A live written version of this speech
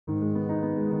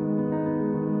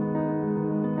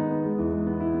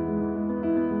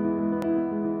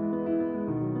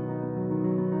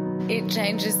It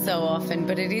changes so often,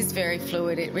 but it is very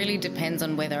fluid. It really depends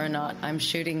on whether or not I'm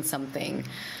shooting something,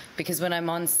 because when I'm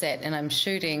on set and I'm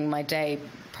shooting, my day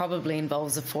probably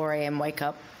involves a 4 a.m. wake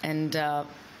up and,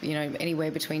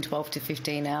 anywhere between 12 to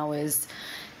 15 hours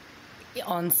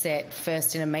on set,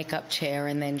 first in a makeup chair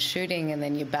and then shooting, and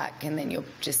then you're back and then you'll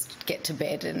just get to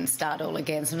bed and start all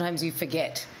again. Sometimes you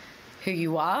forget who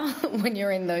you are when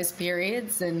you're in those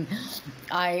periods. And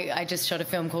I just shot a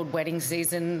film called Wedding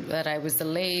Season that I was the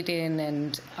lead in,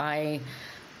 and I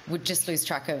would just lose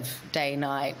track of day,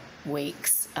 night,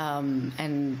 weeks.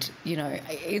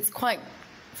 It's quite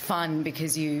fun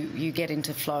because you get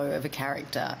into flow of a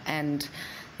character, and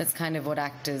that's kind of what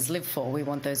actors live for. We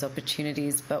want those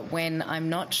opportunities. But when I'm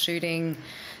not shooting,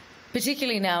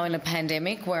 particularly now in a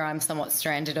pandemic where I'm somewhat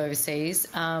stranded overseas,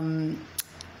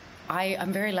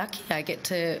 I'm very lucky. I get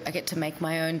to make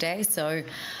my own day. So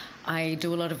I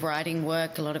do a lot of writing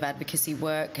work, a lot of advocacy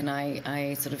work, and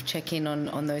I sort of check in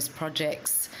on those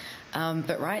projects.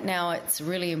 But right now it's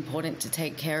really important to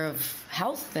take care of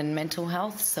health and mental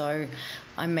health. So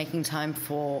I'm making time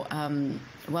for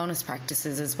wellness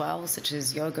practices as well, such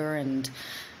as yoga and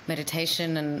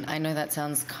meditation. And I know that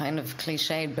sounds kind of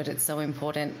cliched, but it's so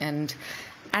important. And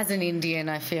as an Indian,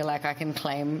 I feel like I can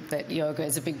claim that yoga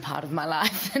is a big part of my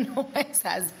life and always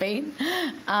has been.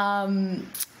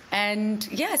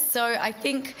 So I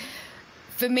think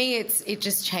for me, it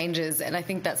just changes, and I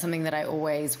think that's something that I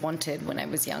always wanted when I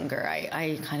was younger.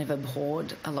 I kind of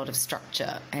abhorred a lot of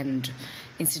structure and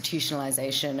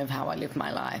institutionalization of how I live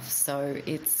my life. So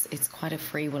it's quite a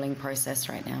freewheeling process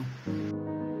right now.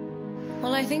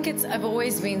 Well, I think I've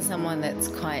always been someone that's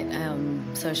quite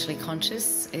socially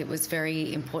conscious. It was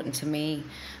very important to me.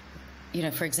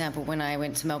 For example, when I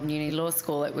went to Melbourne Uni Law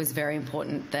School, it was very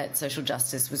important that social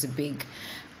justice was a big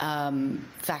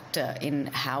factor in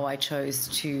how I chose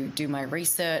to do my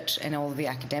research and all of the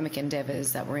academic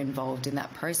endeavours that were involved in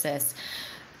that process.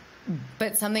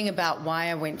 But something about why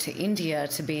I went to India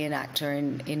to be an actor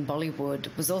in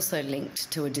Bollywood was also linked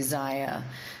to a desire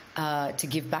to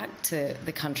give back to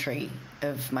the country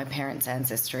of my parents'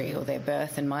 ancestry, or their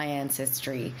birth and my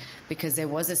ancestry, because there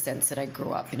was a sense that I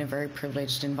grew up in a very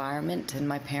privileged environment, and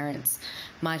my parents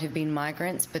might have been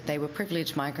migrants, but they were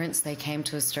privileged migrants. They came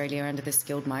to Australia under the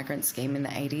skilled migrant scheme in the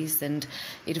 80s, and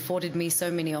it afforded me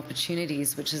so many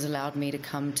opportunities, which has allowed me to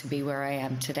come to be where I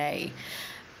am today.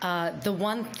 The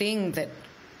one thing that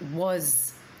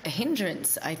was a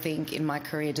hindrance, I think, in my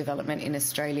career development in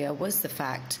Australia was the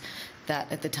fact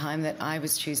that at the time that I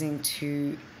was choosing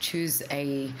to choose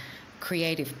a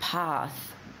creative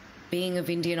path, being of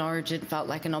Indian origin felt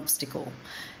like an obstacle.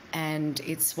 And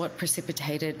it's what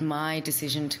precipitated my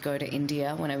decision to go to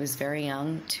India when I was very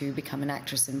young to become an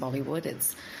actress in Bollywood.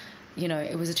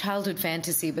 It was a childhood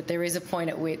fantasy, but there is a point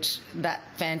at which that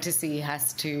fantasy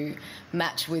has to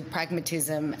match with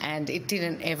pragmatism, and it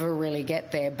didn't ever really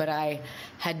get there. But I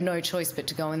had no choice but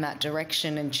to go in that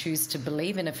direction and choose to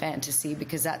believe in a fantasy,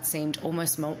 because that seemed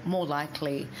almost more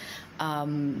likely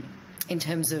in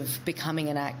terms of becoming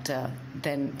an actor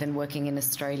than working in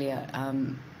Australia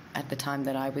at the time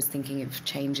that I was thinking of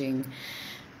changing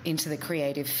into the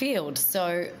creative field.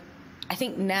 So I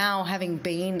think now, having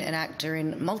been an actor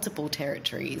in multiple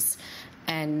territories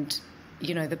and,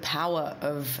 the power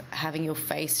of having your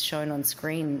face shown on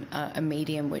screen, a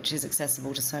medium which is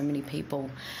accessible to so many people,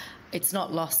 it's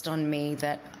not lost on me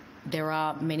that there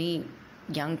are many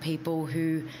young people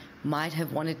who might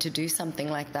have wanted to do something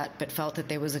like that but felt that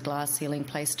there was a glass ceiling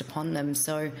placed upon them.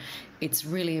 So it's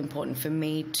really important for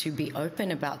me to be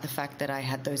open about the fact that I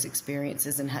had those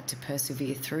experiences and had to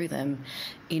persevere through them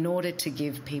in order to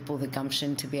give people the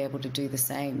gumption to be able to do the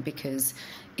same, because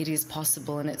it is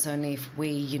possible, and it's only if we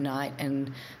unite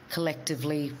and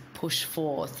collectively push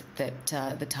forth that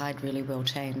the tide really will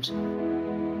change.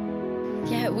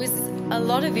 Yeah, it was a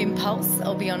lot of impulse,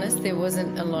 I'll be honest. There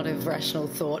wasn't a lot of rational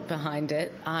thought behind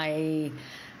it. I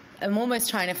am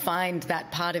almost trying to find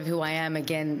that part of who I am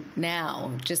again now,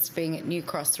 just being at new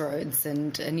crossroads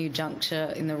and a new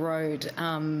juncture in the road.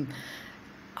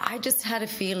 I just had a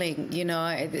feeling,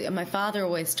 my father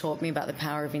always taught me about the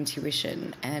power of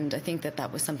intuition, and I think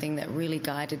that was something that really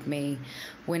guided me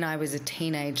when I was a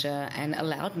teenager and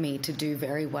allowed me to do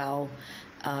very well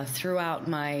throughout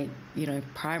my,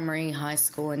 primary, high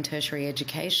school and tertiary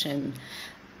education.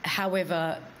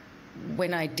 However,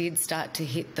 when I did start to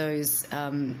hit those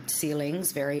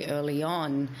ceilings very early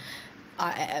on,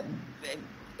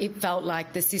 it felt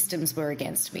like the systems were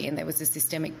against me, and there was a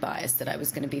systemic bias that I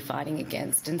was going to be fighting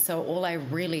against. And so all I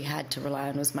really had to rely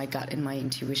on was my gut and my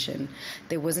intuition.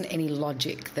 There wasn't any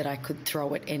logic that I could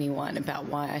throw at anyone about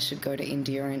why I should go to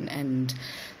India and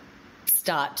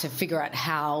start to figure out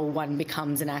how one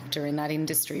becomes an actor in that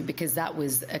industry, because that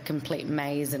was a complete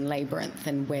maze and labyrinth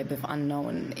and web of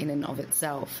unknown in and of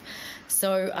itself.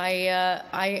 So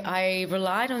I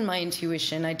relied on my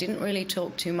intuition. I didn't really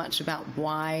talk too much about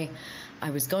why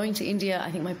I was going to India.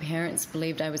 I think my parents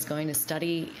believed I was going to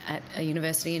study at a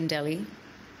university in Delhi,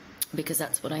 because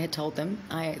that's what I had told them.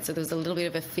 So there was a little bit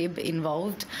of a fib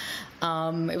involved.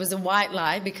 It was a white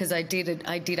lie, because I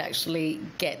did actually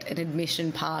get an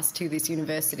admission pass to this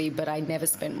university, but I never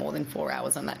spent more than 4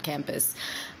 hours on that campus.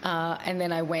 And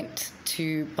then I went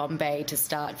to Bombay to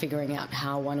start figuring out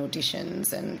how one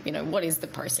auditions and, what is the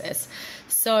process.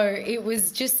 So it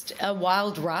was just a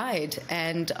wild ride,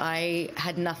 and I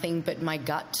had nothing but my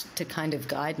gut to kind of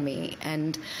guide me.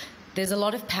 And there's a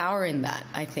lot of power in that,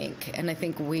 I think. And I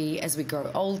think as we grow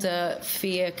older,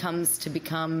 fear comes to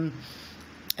become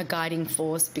a guiding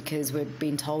force, because we've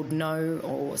been told no,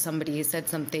 or somebody has said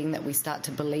something that we start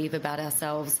to believe about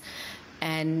ourselves.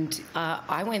 And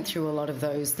I went through a lot of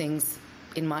those things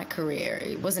in my career.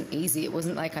 It wasn't easy. It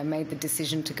wasn't like I made the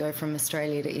decision to go from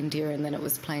Australia to India and then it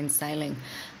was plain sailing.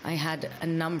 I had a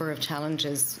number of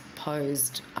challenges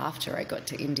posed after I got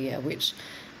to India, which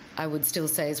I would still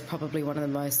say is probably one of the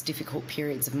most difficult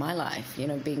periods of my life,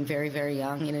 being very, very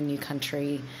young in a new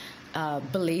country,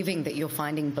 believing that you're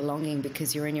finding belonging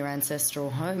because you're in your ancestral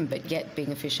home, but yet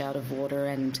being a fish out of water,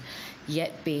 and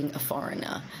yet being a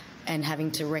foreigner, and having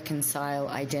to reconcile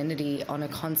identity on a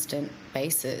constant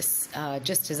basis,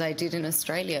 just as I did in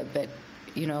Australia, but,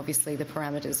 obviously the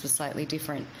parameters were slightly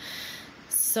different.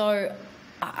 So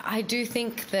I do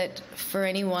think that for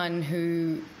anyone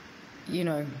who,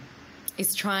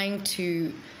 is trying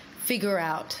to figure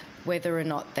out whether or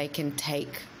not they can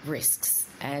take risks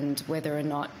and whether or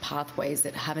not pathways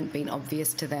that haven't been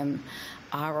obvious to them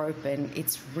are open,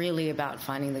 it's really about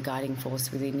finding the guiding force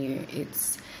within you.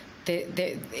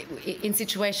 In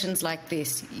situations like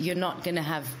this, you're not going to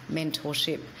have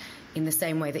mentorship in the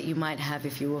same way that you might have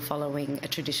if you were following a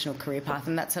traditional career path,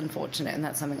 and that's unfortunate, and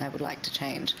that's something I would like to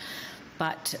change.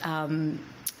 But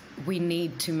we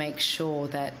need to make sure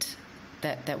that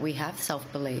we have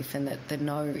self-belief, and that the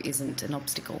no isn't an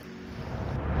obstacle.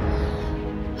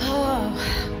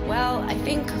 Oh, well, I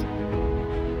think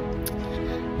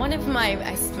one of my,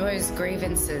 I suppose,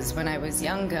 grievances when I was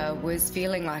younger was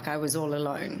feeling like I was all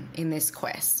alone in this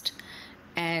quest.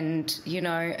 And,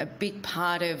 a big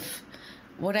part of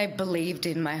what I believed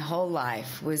in my whole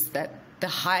life was that the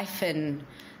hyphen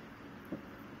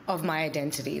of my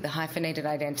identity, the hyphenated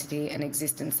identity and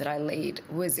existence that I lead,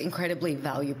 was incredibly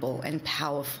valuable and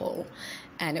powerful.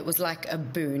 And it was like a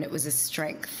boon. It was a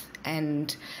strength.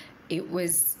 And it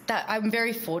was that I'm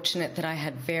very fortunate that I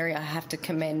have to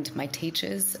commend my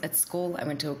teachers at school. I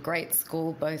went to a great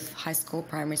school, both high school,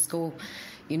 primary school,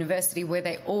 university, where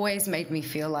they always made me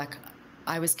feel like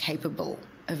I was capable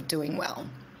of doing well.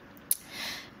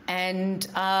 And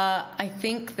I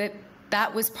think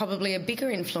that was probably a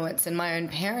bigger influence than my own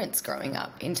parents growing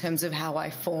up, in terms of how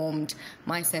I formed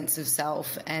my sense of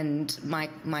self and my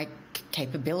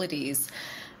capabilities.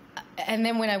 And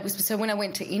then when I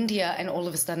went to India, and all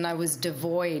of a sudden I was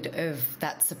devoid of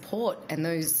that support and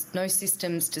no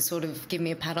systems to sort of give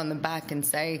me a pat on the back and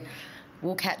say,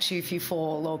 we'll catch you if you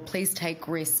fall, or please take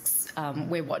risks,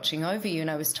 we're watching over you,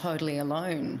 and I was totally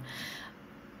alone.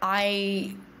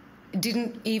 I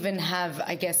didn't even have,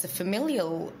 I guess, a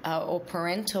familial or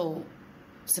parental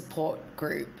support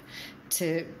group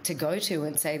to go to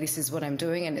and say, this is what I'm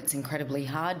doing, and it's incredibly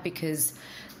hard, because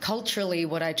culturally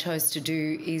what I chose to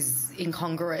do is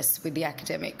incongruous with the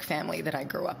academic family that I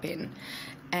grew up in.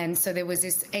 And so there was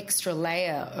this extra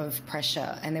layer of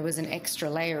pressure, and there was an extra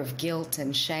layer of guilt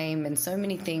and shame, and so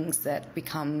many things that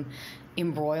become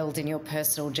embroiled in your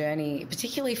personal journey,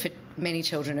 particularly for many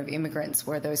children of immigrants,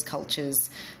 where those cultures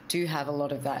do have a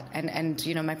lot of that. And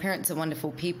my parents are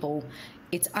wonderful people.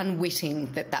 It's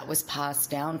unwitting that was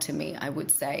passed down to me, I would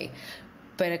say.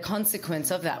 But a consequence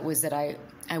of that was that I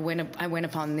went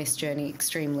upon this journey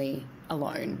extremely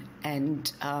alone,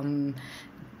 and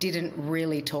didn't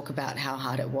really talk about how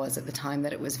hard it was at the time,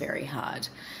 that it was very hard.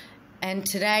 And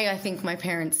today I think my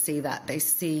parents see that. They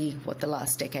see what the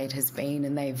last decade has been,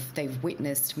 and they've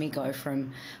witnessed me go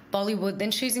from Bollywood, then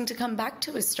choosing to come back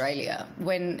to Australia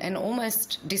and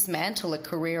almost dismantle a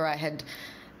career I had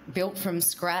built from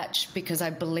scratch, because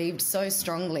I believed so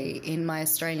strongly in my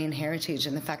Australian heritage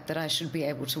and the fact that I should be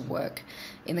able to work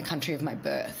in the country of my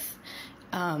birth,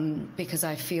 because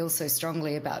I feel so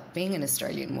strongly about being an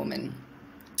Australian woman.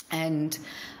 And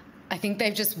I think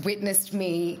they've just witnessed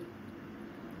me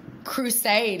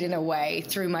crusade in a way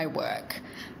through my work,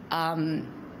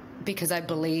 because I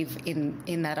believe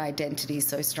in that identity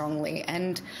so strongly.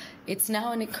 And it's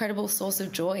now an incredible source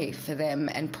of joy for them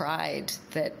and pride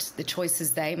that the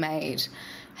choices they made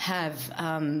have,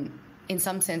 in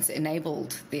some sense,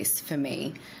 enabled this for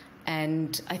me.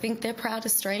 And I think they're proud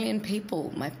Australian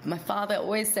people. My father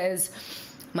always says,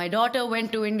 my daughter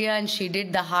went to India and she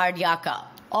did the hard yaka,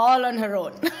 all on her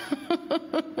own.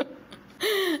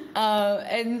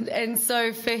 And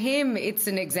so for him, it's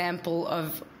an example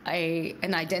of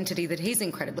an identity that he's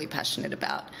incredibly passionate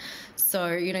about.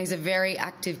 So, he's a very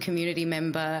active community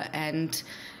member and,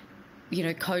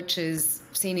 coaches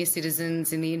senior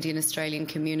citizens in the Indian Australian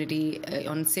community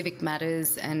on civic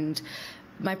matters. And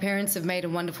my parents have made a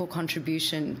wonderful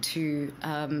contribution to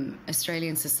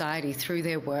Australian society through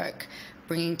their work,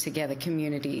 bringing together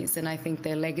communities. And I think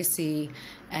their legacy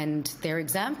and their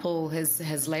example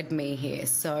has led me here.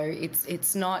 So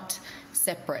it's not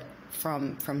separate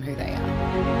from who they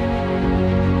are.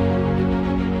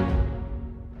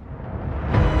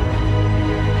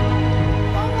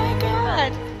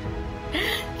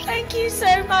 Thank you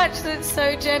so much. That's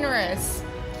so generous.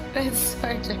 That's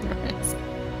so generous.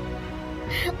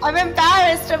 I'm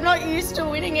embarrassed. I'm not used to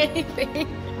winning anything.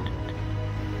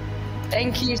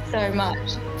 Thank you so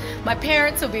much. My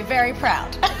parents will be very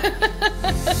proud.